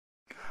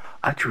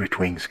Accurate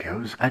weighing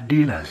scales are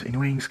dealers in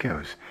weighing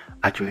scales.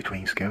 Accurate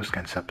weighing scales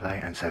can supply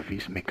and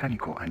service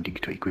mechanical and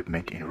digital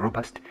equipment in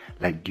robust,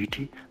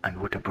 light-duty, and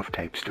waterproof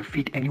types to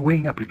fit any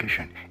weighing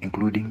application,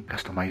 including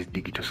customized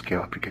digital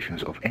scale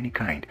applications of any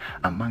kind.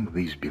 Among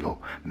these below: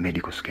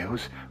 medical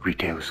scales,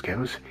 retail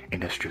scales,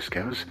 industrial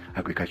scales,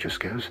 agricultural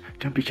scales,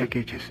 temperature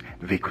gauges,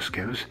 vehicle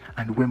scales,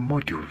 and weighing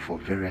module for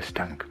various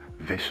tank,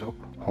 vessel,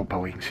 hopper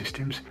weighing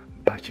systems,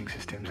 batching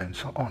systems, and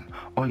so on,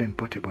 all in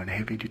portable and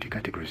heavy-duty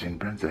categories in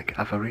brands like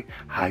Avery,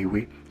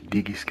 Highway,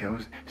 Digi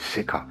Scales,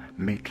 Seca,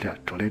 Maitler,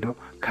 Toledo,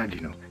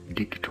 Cardinal,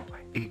 Digital,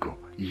 Eagle,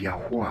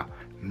 Yahoo,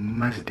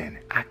 Mazden,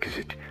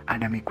 Axit,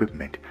 Adam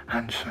Equipment,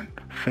 Hanson,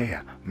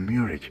 Fair,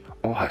 Murage,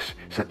 Ohas,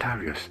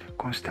 Satarius,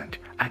 Constant,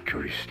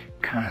 Accuris,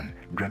 Can,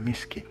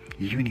 Dramiski,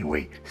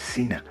 Uniway,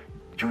 Sina,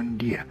 John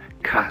Deere,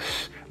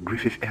 Cass,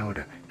 Griffith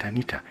Elder,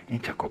 Tanita,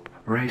 Intercop,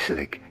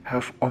 Ricelake,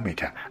 Health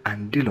Ometer,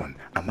 and Dillon,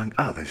 among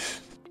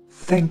others.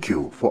 Thank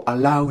you for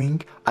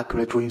allowing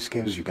Accurate Weighing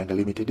Scales Uganda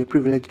Limited the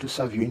privilege to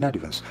serve you in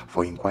advance.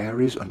 For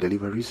inquiries on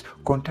deliveries,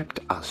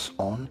 contact us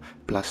on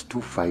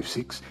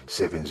 +256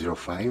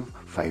 705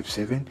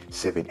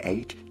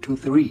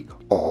 577823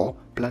 or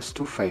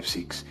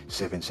 +256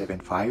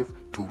 775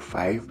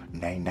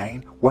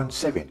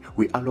 259917.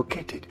 We are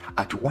located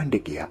at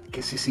Wandegeya,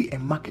 KCCA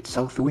Market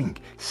South Wing,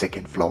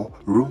 2nd floor,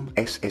 room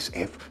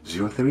SSF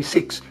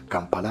 036,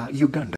 Kampala, Uganda.